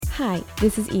Hi,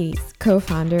 this is Iris,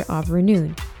 co-founder of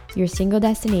Renoon, your single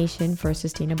destination for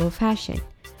sustainable fashion.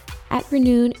 At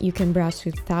Renoon, you can browse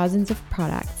through thousands of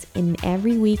products, and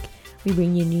every week we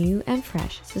bring you new and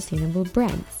fresh sustainable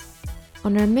brands.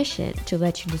 On our mission to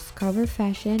let you discover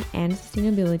fashion and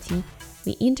sustainability,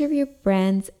 we interview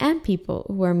brands and people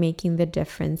who are making the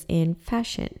difference in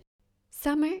fashion.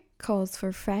 Summer calls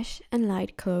for fresh and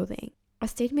light clothing. A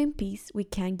statement piece we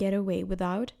can't get away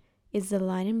without is the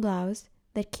linen blouse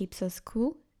that keeps us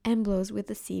cool and blows with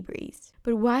the sea breeze.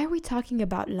 But why are we talking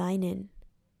about linen?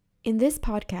 In this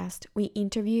podcast, we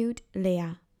interviewed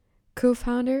Lea,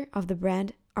 co-founder of the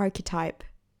brand Archetype.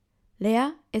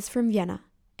 Lea is from Vienna,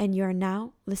 and you are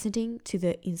now listening to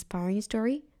the inspiring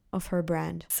story of her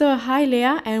brand. So hi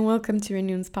Lea, and welcome to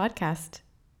Renoon's podcast.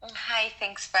 Hi,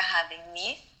 thanks for having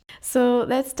me. So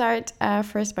let's start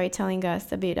first by telling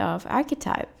us a bit of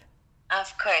Archetype.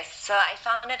 Of course. So I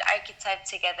founded Archetype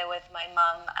together with my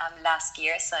mom last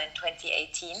year, so in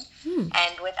 2018.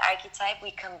 And with Archetype,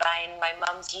 we combine my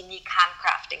mom's unique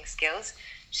handcrafting skills.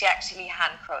 She actually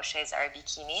hand crochets our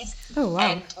bikinis. Oh, wow.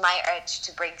 And my urge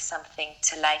to bring something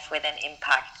to life with an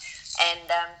impact.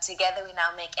 And together we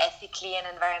now make ethically and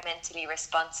environmentally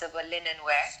responsible linen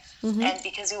wear. And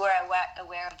because we were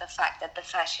aware of the fact that the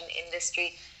fashion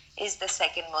industry is the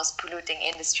second most polluting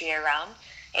industry around,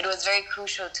 it was very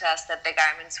crucial to us that the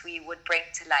garments we would bring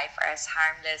to life are as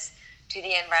harmless to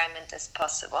the environment as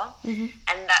possible.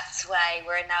 And that's why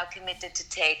we're now committed to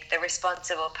take the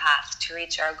responsible path to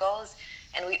reach our goals.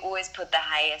 And we always put the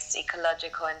highest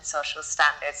ecological and social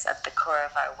standards at the core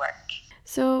of our work.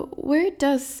 So where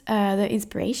does the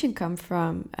inspiration come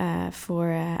from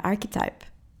for Archetype?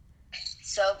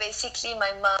 So basically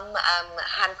my mom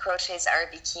hand crochets our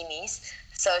bikinis.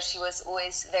 So she was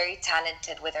always very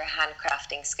talented with her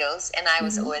handcrafting skills, and I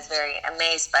was always very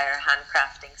amazed by her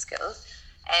handcrafting skills.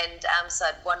 And so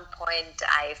at one point,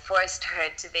 I forced her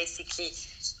to basically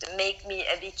make me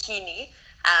a bikini,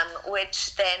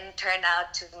 which then turned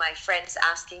out to my friends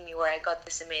asking me where I got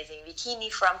this amazing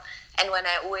bikini from. And when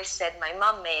I always said my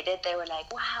mom made it, they were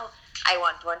like, wow, I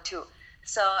want one too.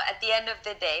 So at the end of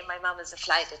the day, my mom is a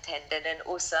flight attendant and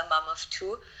also a mom of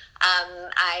two.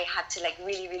 I had to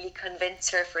really convince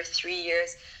her for 3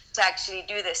 years to actually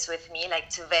do this with me,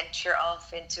 to venture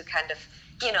off into kind of,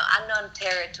 unknown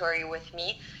territory with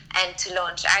me and to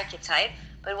launch Archetype.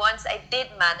 But once I did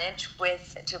manage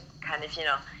to kind of,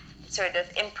 sort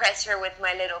of impress her with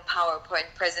my little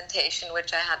PowerPoint presentation,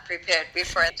 which I had prepared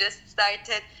before, I just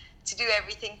started to do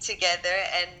everything together.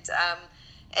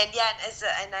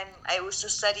 I also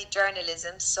studied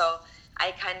journalism, so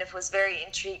I kind of was very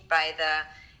intrigued by the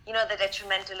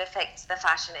detrimental effects the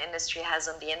fashion industry has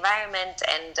on the environment,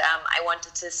 and I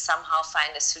wanted to somehow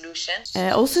find a solution.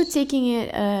 Also taking it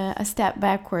a step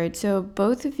backward, so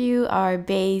both of you are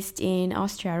based in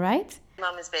Austria, right?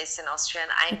 Mom is based in Austria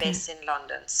and I'm based in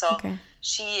London, so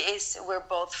we're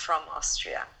both from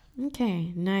Austria.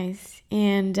 Okay, nice.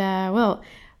 And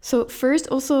so first,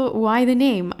 also, why the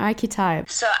name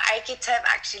Archetype? So Archetype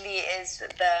actually is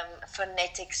the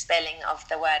phonetic spelling of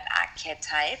the word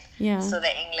archetype, so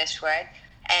the English word.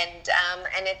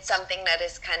 And it's something that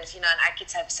is kind of, an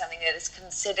archetype is something that is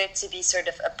considered to be sort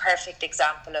of a perfect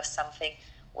example of something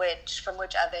from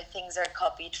which other things are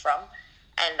copied from.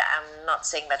 And I'm not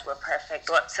saying that we're perfect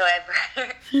whatsoever,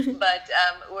 but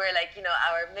we're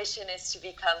our mission is to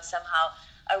become somehow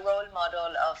a role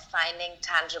model of finding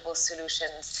tangible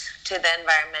solutions to the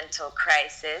environmental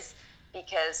crisis,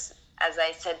 because as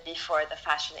I said before, the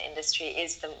fashion industry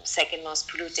is the second most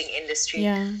polluting industry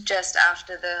just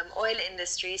after the oil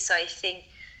industry. So I think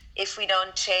if we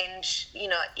don't change,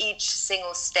 each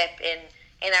single step in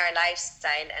our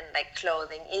lifestyle, and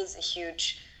clothing is a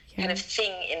huge kind of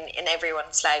thing in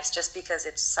everyone's lives, just because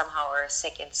it's somehow our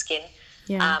second skin,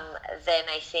 then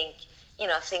I think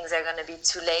things are going to be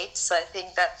too late. So I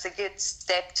think that's a good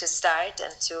step to start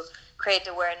and to create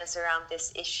awareness around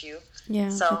this issue.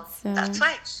 That's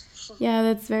why. Yeah,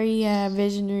 that's very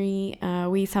visionary.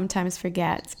 We sometimes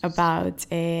forget about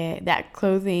that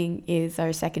clothing is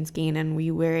our second skin and we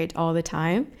wear it all the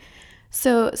time.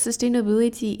 So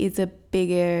sustainability is a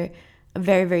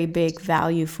very, very big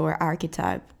value for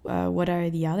Archetype. What are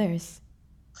the others?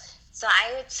 So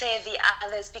I would say the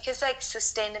others, because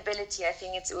sustainability, I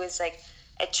think it's always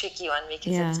a tricky one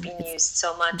because it's been used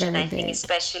so much. And I think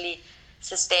especially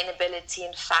sustainability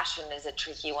in fashion is a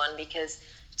tricky one, because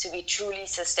to be truly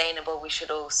sustainable, we should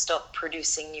all stop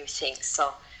producing new things.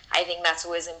 So I think that's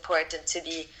always important to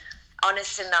be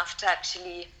honest enough to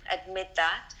actually admit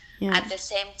that. At the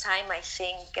same time, I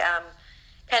think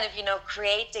kind of,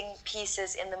 creating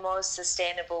pieces in the most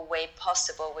sustainable way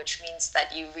possible, which means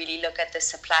that you really look at the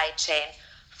supply chain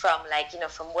from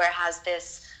from where has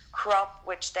this crop,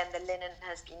 which then the linen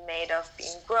has been made of,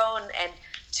 being grown, and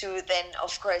to then,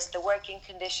 of course, the working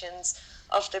conditions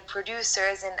of the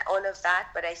producers and all of that.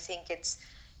 But I think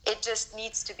it just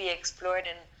needs to be explored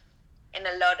in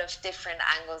a lot of different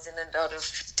angles, in a lot of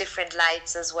different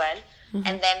lights as well. Mm-hmm.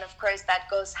 And then, of course, that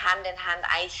goes hand in hand,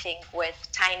 I think, with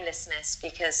timelessness,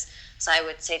 so I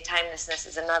would say timelessness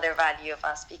is another value of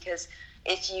us, because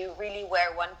if you really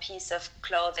wear one piece of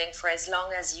clothing for as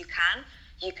long as you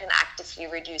can actively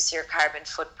reduce your carbon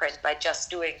footprint by just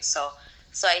doing so.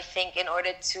 So I think in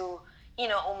order to,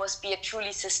 almost be a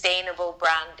truly sustainable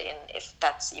brand, if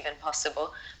that's even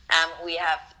possible, we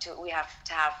have to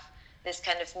have this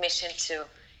kind of mission to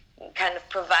kind of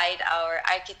provide our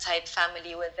archetype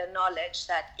family with the knowledge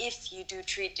that if you do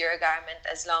treat your garment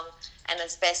as long and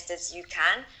as best as you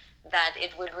can, that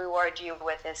it will reward you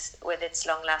with its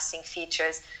long-lasting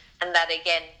features, and that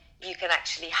again you can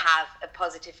actually have a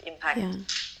positive impact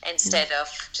instead of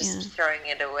just throwing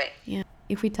it away. Yeah.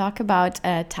 If we talk about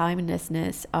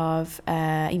timelessness of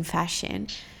in fashion,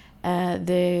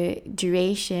 the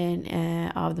duration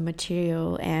of the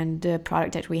material and the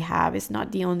product that we have is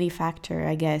not the only factor,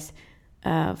 I guess.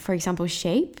 For example,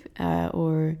 shape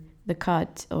or the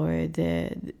cut or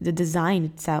the design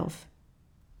itself.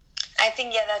 I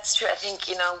think, that's true. I think,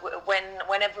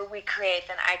 whenever we create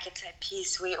an archetype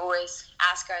piece, we always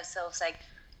ask ourselves,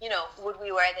 would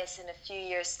we wear this in a few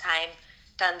years' time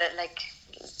down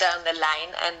the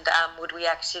line, and would we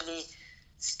actually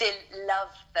still love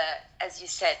the, as you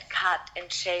said, cut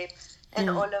and shape and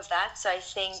all of that. So I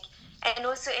think, and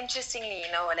also interestingly,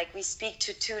 we speak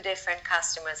to two different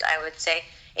customers, I would say.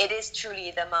 It is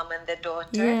truly the mom and the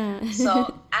daughter. Yeah.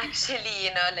 So actually,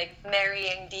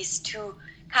 marrying these two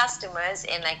customers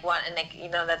in one, and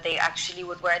that they actually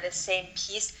would wear the same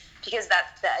piece, because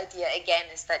that's the idea again,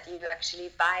 is that you actually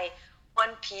buy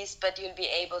one piece, but you'll be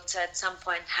able to at some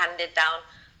point hand it down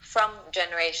from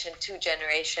generation to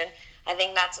generation. I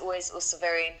think that's always also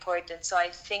very important. So I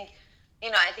think,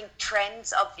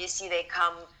 trends, obviously they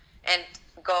come and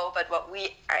go, but what we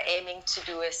are aiming to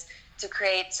do is to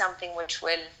create something which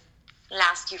will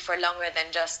last you for longer than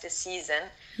just a season.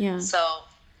 Yeah. So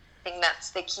I think that's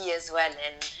the key as well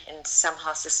in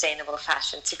somehow sustainable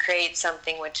fashion, to create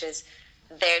something which is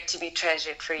there to be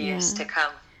treasured for years to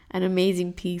come. An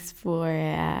amazing piece for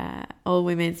all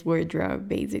women's wardrobe,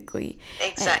 basically.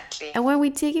 Exactly. And when we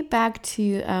take it back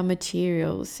to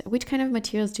materials, which kind of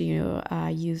materials do you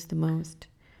use the most?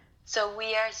 So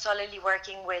we are solidly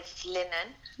working with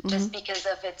linen, just because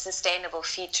of its sustainable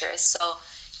features. So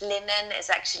linen is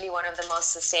actually one of the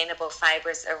most sustainable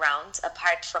fibers around,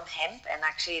 apart from hemp, and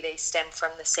actually they stem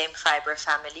from the same fiber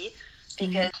family,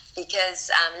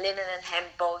 because linen and hemp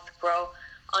both grow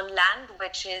on land,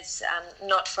 which is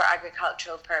not for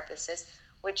agricultural purposes,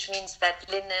 which means that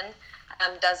linen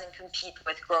doesn't compete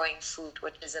with growing food,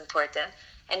 which is important,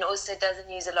 and also doesn't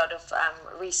use a lot of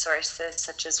resources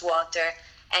such as water,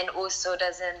 and also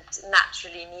doesn't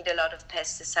naturally need a lot of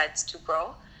pesticides to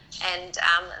grow, and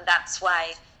that's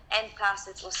why. And plus,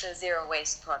 it's also a zero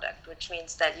waste product, which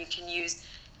means that you can use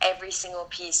every single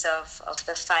piece of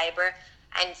the fiber,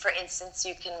 and for instance,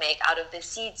 you can make out of the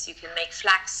seeds, you can make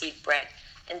flaxseed bread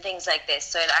and things like this.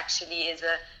 So it actually is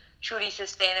a truly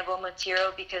sustainable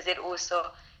material, because it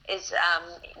also is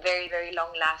very, very long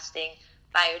lasting,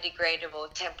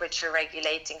 biodegradable, temperature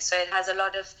regulating. So it has a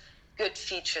lot of good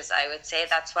features, I would say.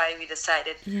 That's why we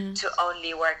decided to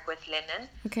only work with linen.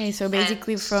 Okay, so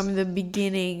basically from the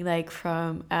beginning,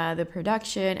 from the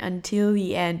production until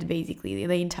the end, basically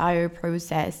the entire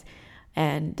process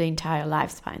and the entire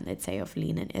lifespan, let's say, of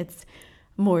linen, it's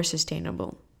more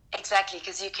sustainable. Exactly,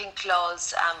 because you can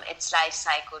close its life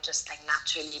cycle just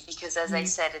naturally, because as I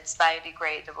said, it's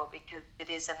biodegradable because it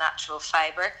is a natural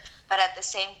fiber, but at the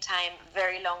same time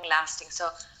very long lasting. So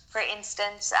for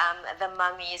instance, the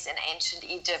mummies in ancient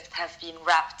Egypt have been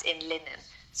wrapped in linen,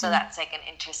 so that's an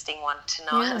interesting one to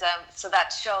know. And, so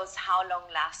that shows how long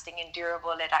lasting and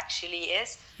durable it actually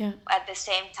is, at the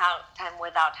same time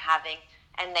without having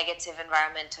a negative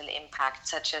environmental impact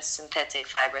such as synthetic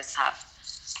fibers have.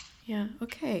 Yeah,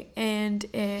 okay. And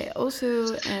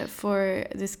also for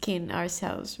the skin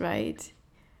ourselves, right?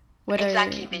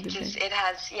 Exactly, because it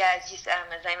has,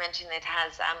 as I mentioned, it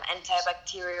has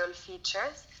antibacterial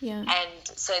features. Yeah.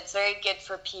 And so it's very good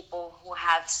for people who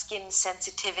have skin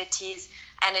sensitivities,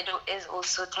 and it is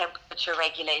also temperature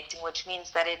regulating, which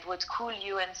means that it would cool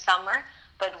you in summer,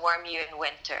 but warm you in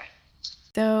winter.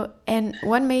 So, and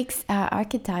what makes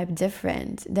Archetype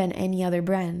different than any other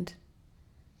brand?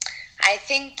 I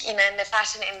think, in the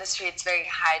fashion industry, it's very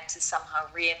hard to somehow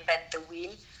reinvent the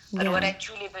wheel. But what I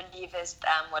truly believe is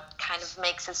what kind of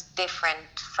makes us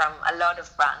different from a lot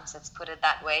of brands, let's put it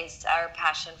that way, is our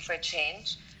passion for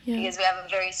change. Because we have a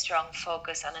very strong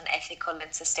focus on an ethical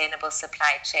and sustainable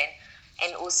supply chain.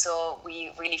 And also,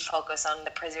 we really focus on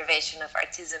the preservation of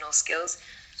artisanal skills.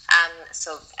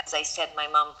 So, as I said, my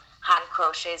mom hand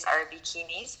crochets our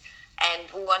bikinis. And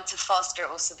we want to foster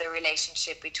also the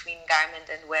relationship between garment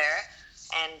and wear,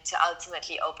 and to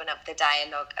ultimately open up the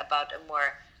dialogue about a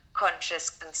more conscious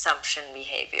consumption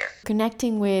behavior.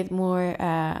 Connecting with more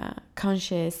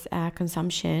conscious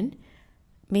consumption,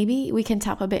 maybe we can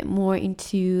tap a bit more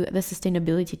into the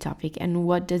sustainability topic and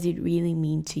what does it really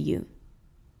mean to you?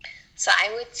 So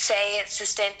I would say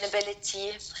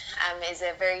sustainability is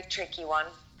a very tricky one,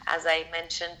 as I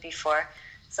mentioned before.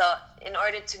 So in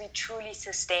order to be truly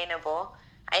sustainable,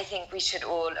 I think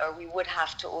we would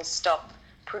have to all stop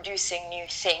producing new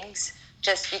things,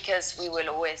 just because we will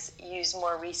always use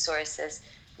more resources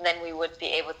than we would be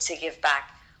able to give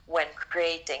back when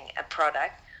creating a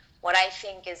product. What I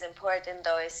think is important,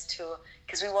 though, is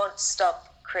because we won't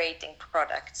stop creating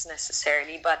products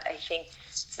necessarily, but I think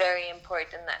it's very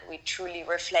important that we truly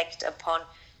reflect upon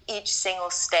each single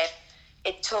step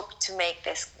it took to make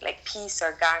this piece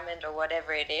or garment or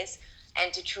whatever it is,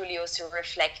 and to truly also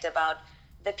reflect about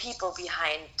the people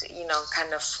behind,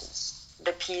 kind of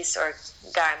the piece or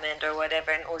garment or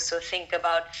whatever, and also think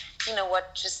about,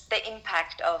 what just the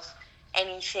impact of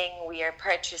anything we are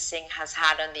purchasing has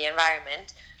had on the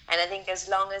environment. And I think as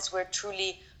long as we're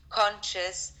truly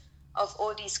conscious of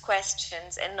all these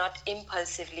questions and not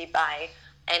impulsively buy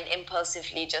and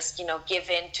impulsively just, give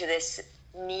in to this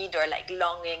need or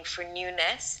longing for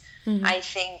newness, I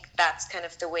think that's kind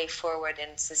of the way forward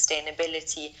in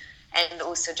sustainability. And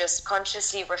also just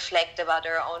consciously reflect about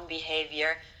our own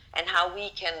behavior and how we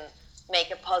can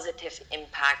make a positive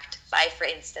impact by, for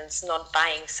instance, not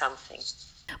buying something.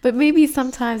 But maybe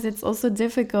sometimes it's also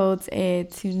difficult to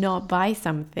not buy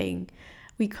something.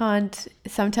 We can't,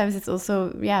 sometimes it's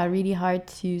also, really hard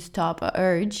to stop an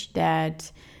urge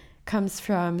that comes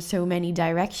from so many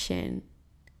directions.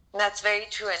 That's very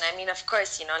true. And I mean, of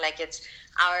course, it's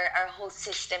our whole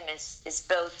system is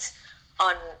built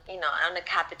on a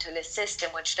capitalist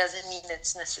system, which doesn't mean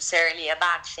it's necessarily a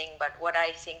bad thing. But what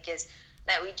I think is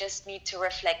that we just need to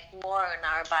reflect more on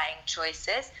our buying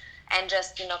choices and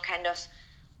just, kind of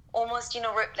almost,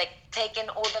 take in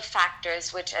all the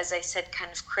factors which, as I said,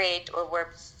 kind of create or were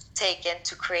taken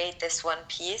to create this one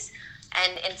piece.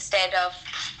 And instead of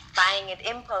buying it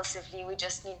impulsively, we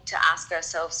just need to ask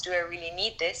ourselves, do I really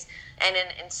need this? And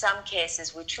in some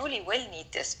cases, we truly will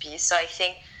need this piece. So I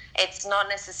think it's not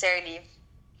necessarily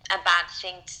a bad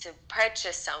thing to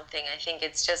purchase something. I think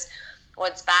it's just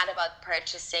what's bad about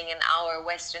purchasing in our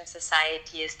Western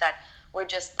society is that we're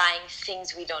just buying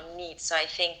things we don't need. So I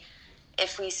think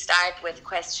if we start with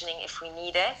questioning if we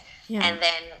need it, and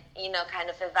then, kind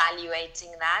of evaluating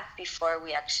that before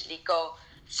we actually go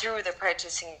through the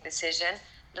purchasing decision,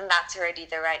 then that's already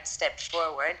the right step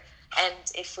forward. And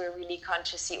if we're really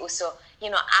consciously also,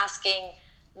 asking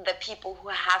the people who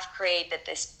have created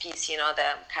this piece, the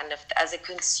kind of as a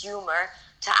consumer,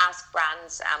 to ask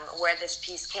brands where this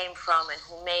piece came from and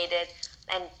who made it,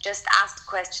 and just ask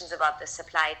questions about the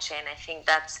supply chain. I think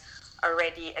that's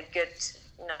already a good,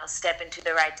 step into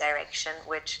the right direction,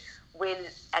 which will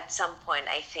at some point,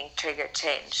 I think, trigger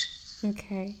change.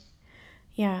 Okay.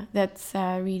 Yeah, that's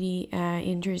really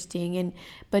interesting.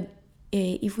 But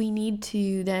if we need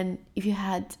to, then if you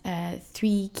had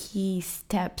 3 key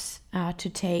steps to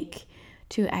take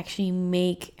to actually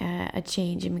make a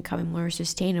change and becoming more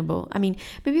sustainable, I mean,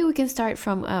 maybe we can start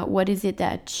from what is it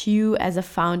that you, as a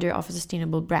founder of a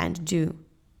sustainable brand, do?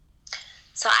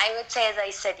 So I would say, as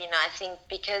I said, I think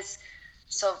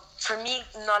so for me,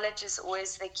 knowledge is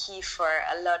always the key for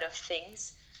a lot of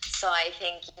things. So I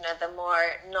think, the more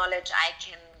knowledge I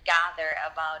can gather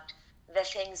about the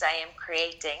things I am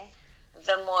creating,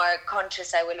 the more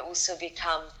conscious I will also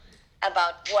become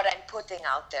about what I'm putting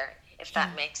out there, if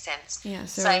that makes sense. Yeah,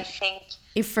 so I think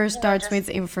it first starts with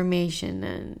information.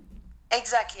 And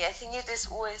exactly. I think it is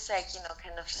always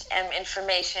kind of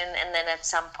information, and then at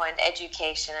some point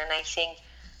education. And I think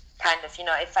kind of,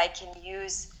 if I can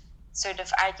use sort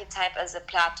of archetype as a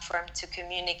platform to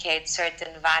communicate certain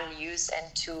values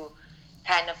and to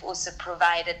kind of also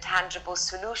provide a tangible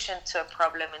solution to a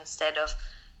problem instead of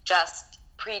just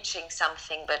preaching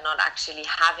something but not actually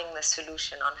having the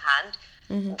solution on hand,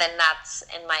 then that's,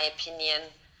 in my opinion,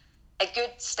 a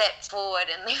good step forward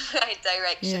in the right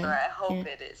direction, or I hope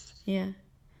it is. Yeah,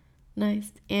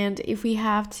 nice. And if we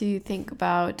have to think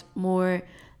about more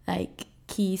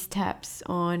key steps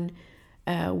on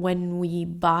when we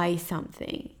buy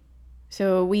something.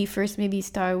 So we first maybe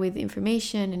start with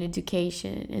information and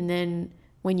education, and then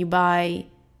when you buy,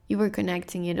 you were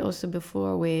connecting it also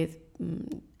before with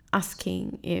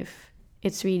asking if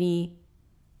it's really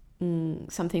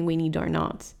something we need or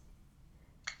not.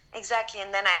 Exactly.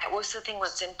 And then I also think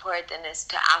what's important is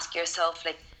to ask yourself,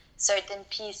 like, certain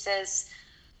pieces,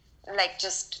 like,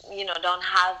 just, you know, don't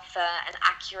have an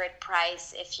accurate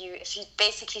price. If you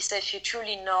basically, so if you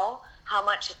truly know how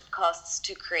much it costs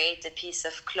to create a piece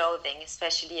of clothing,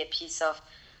 especially a piece of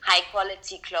high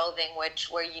quality clothing,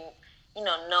 where you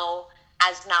know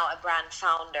as now a brand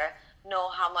founder, know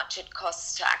how much it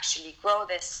costs to actually grow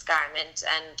this garment,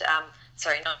 and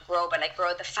not grow, but like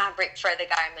grow the fabric for the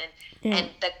garment, and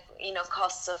the, you know,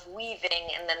 costs of weaving,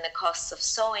 and then the costs of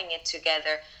sewing it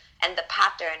together, and the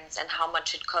patterns, and how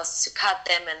much it costs to cut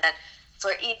them, and that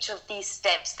for each of these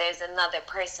steps there's another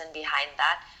person behind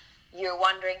that. You're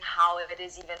wondering how it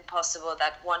is even possible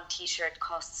that one t-shirt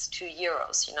costs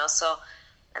 €2, you know. So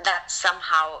that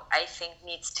somehow, I think,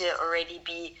 needs to already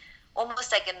be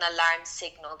almost like an alarm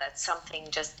signal that something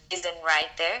just isn't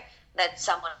right there, that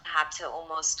someone had to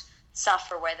almost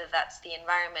suffer, whether that's the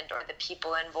environment or the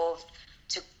people involved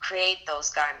to create those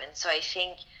garments. So I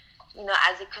think, you know,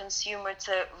 as a consumer,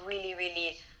 to really,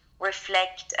 really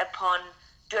reflect upon,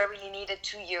 do I really need a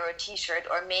 €2 t-shirt,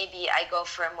 or maybe I go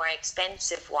for a more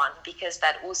expensive one, because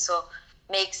that also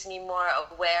makes me more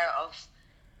aware of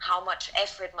how much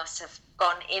effort must have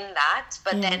gone in that,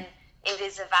 but then it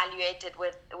is evaluated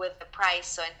with the price.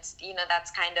 So it's, you know,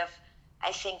 that's kind of,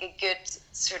 I think, a good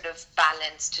sort of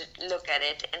balance to look at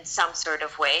it in some sort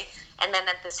of way. And then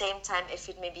at the same time, if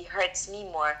it maybe hurts me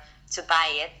more to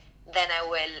buy it, then I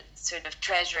will sort of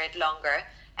treasure it longer.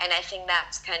 And I think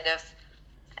that's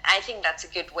a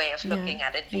good way of looking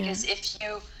at it, because if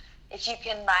you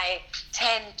can buy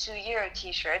 10 €2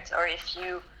 t-shirts, or if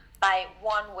you buy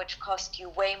one which costs you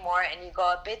way more and you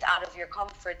go a bit out of your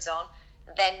comfort zone,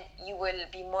 then you will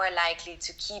be more likely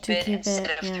to keep it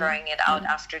instead of throwing it out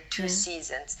after 2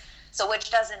 seasons. So which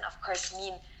doesn't, of course,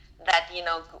 mean that, you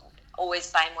know,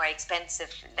 always buy more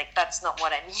expensive. Like, that's not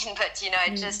what I mean. But, you know,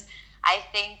 I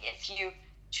think if you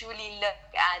truly look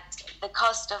at the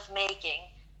cost of making,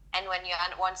 and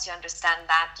once you understand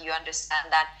that, you understand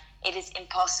that it is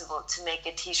impossible to make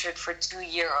a t-shirt for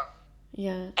 €2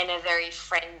 in a very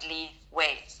friendly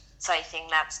way. So I think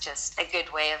that's just a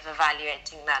good way of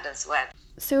evaluating that as well.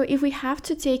 So if we have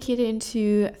to take it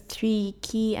into 3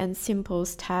 key and simple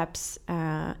steps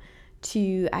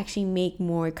to actually make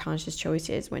more conscious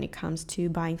choices when it comes to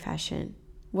buying fashion,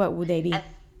 what would they be?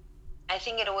 I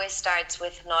think it always starts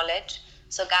with knowledge.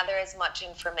 So gather as much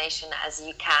information as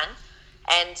you can.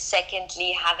 And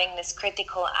secondly, having this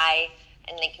critical eye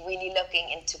and like really looking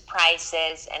into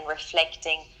prices and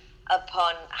reflecting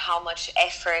upon how much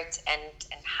effort and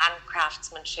hand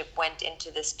craftsmanship went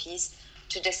into this piece,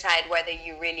 to decide whether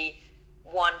you really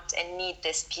want and need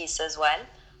this piece as well,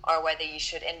 or whether you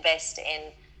should invest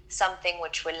in something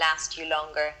which will last you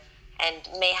longer and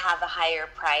may have a higher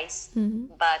price,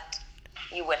 but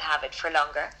you will have it for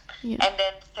longer. And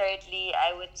then thirdly,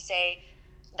 I would say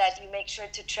that you make sure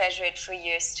to treasure it for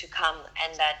years to come,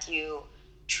 and that you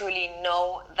truly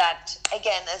know that,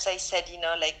 again, as I said, you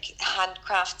know, like, hand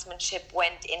craftsmanship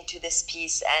went into this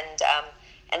piece,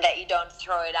 and that you don't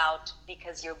throw it out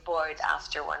because you're bored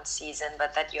after one season,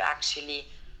 but that you actually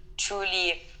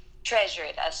truly treasure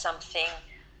it as something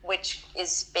which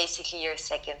is basically your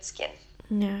second skin.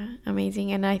 Yeah,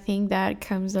 amazing. And I think that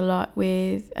comes a lot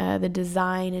with the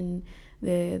design and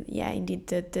the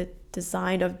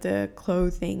design of the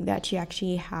clothing that you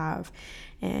actually have.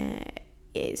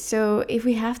 So if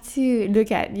we have to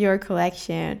look at your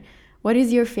collection, what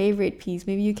is your favorite piece?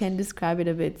 Maybe you can describe it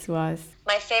a bit to us.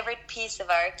 My favorite piece of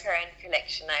our current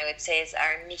collection, I would say, is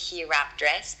our Michi wrap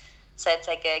dress. So it's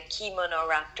like a kimono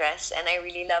wrap dress, and I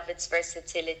really love its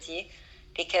versatility,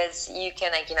 because you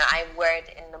can, like, you know, I wear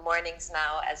it in the mornings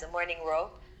now as a morning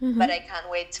robe, but I can't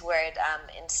wait to wear it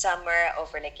in summer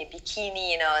over like a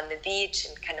bikini, you know, on the beach,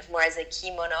 and kind of more as a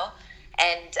kimono.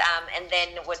 And then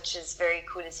which is very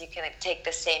cool is you can take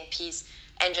the same piece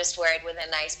and just wear it with a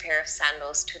nice pair of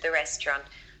sandals to the restaurant.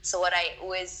 So what I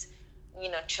always, you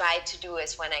know, try to do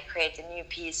is when I create a new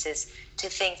piece is to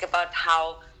think about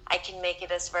how I can make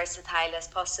it as versatile as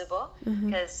possible,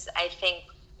 because I think,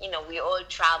 you know, we all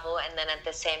travel, and then at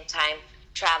the same time,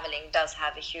 traveling does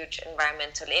have a huge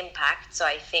environmental impact. So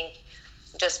I think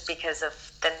just because of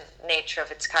the nature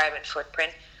of its carbon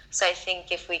footprint. So I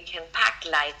think if we can pack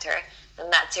lighter, then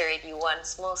that's already one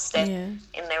small step in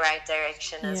the right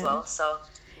direction as well. So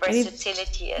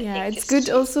versatility. I think it's good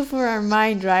also for our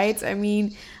mind, right? I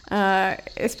mean,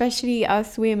 especially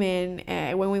us women,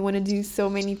 when we want to do so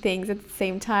many things at the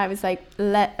same time, it's like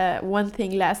one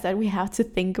thing less that we have to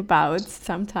think about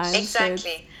sometimes.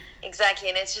 Exactly.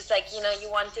 And it's just like, you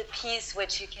want a piece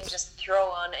which you can just throw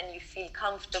on and you feel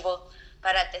comfortable,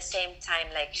 but at the same time,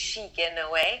 like chic in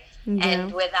a way,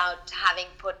 and without having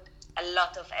put a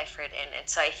lot of effort in it.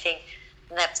 So I think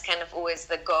that's kind of always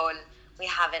the goal we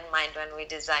have in mind when we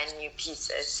design new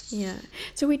pieces. Yeah.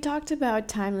 So we talked about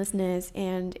timelessness,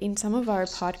 and in some of our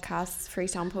podcasts, for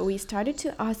example, we started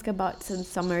to ask about some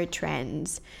summer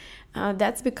trends.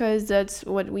 That's because that's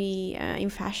what we in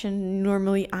fashion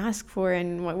normally ask for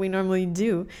and what we normally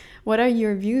do. What are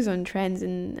your views on trends,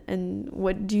 and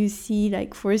what do you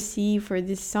foresee for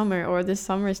this summer or the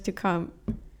summers to come?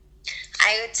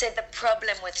 I would say the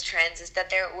problem with trends is that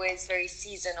they're always very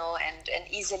seasonal and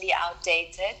easily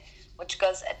outdated, which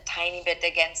goes a tiny bit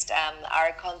against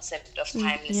our concept of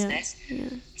timelessness.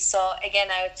 So again,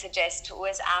 I would suggest to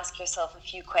always ask yourself a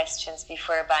few questions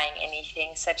before buying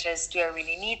anything, such as, do I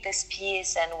really need this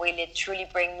piece, and will it truly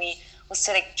bring me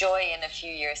joy in a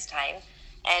few years' time?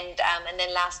 And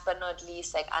then last but not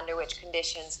least, under which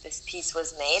conditions this piece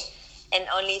was made. And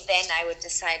only then I would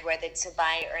decide whether to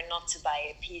buy or not to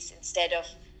buy a piece, instead of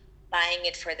buying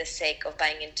it for the sake of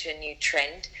buying into a new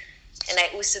trend. And I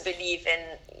also believe in,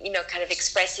 kind of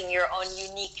expressing your own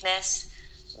uniqueness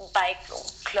by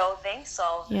clothing.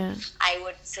 So I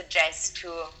would suggest to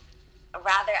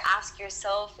rather ask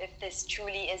yourself if this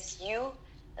truly is you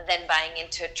than buying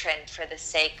into a trend for the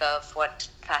sake of what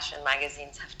fashion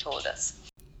magazines have told us.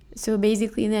 So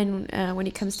basically then when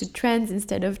it comes to trends,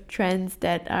 instead of trends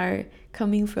that are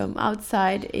coming from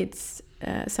outside, it's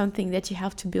something that you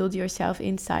have to build yourself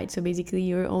inside. So basically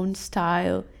your own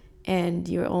style and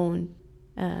your own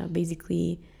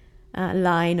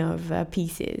line of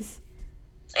pieces.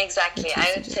 Exactly.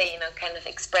 I would say, kind of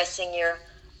expressing your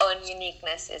own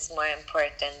uniqueness is more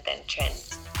important than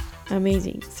trends.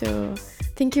 Amazing. So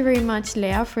thank you very much,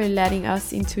 Lea, for letting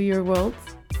us into your world.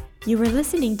 You were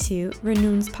listening to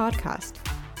Renoon's podcast.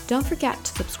 Don't forget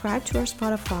to subscribe to our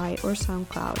Spotify or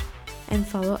SoundCloud and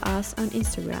follow us on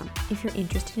Instagram if you're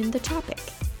interested in the topic.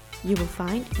 You will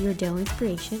find your daily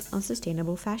inspiration on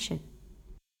sustainable fashion.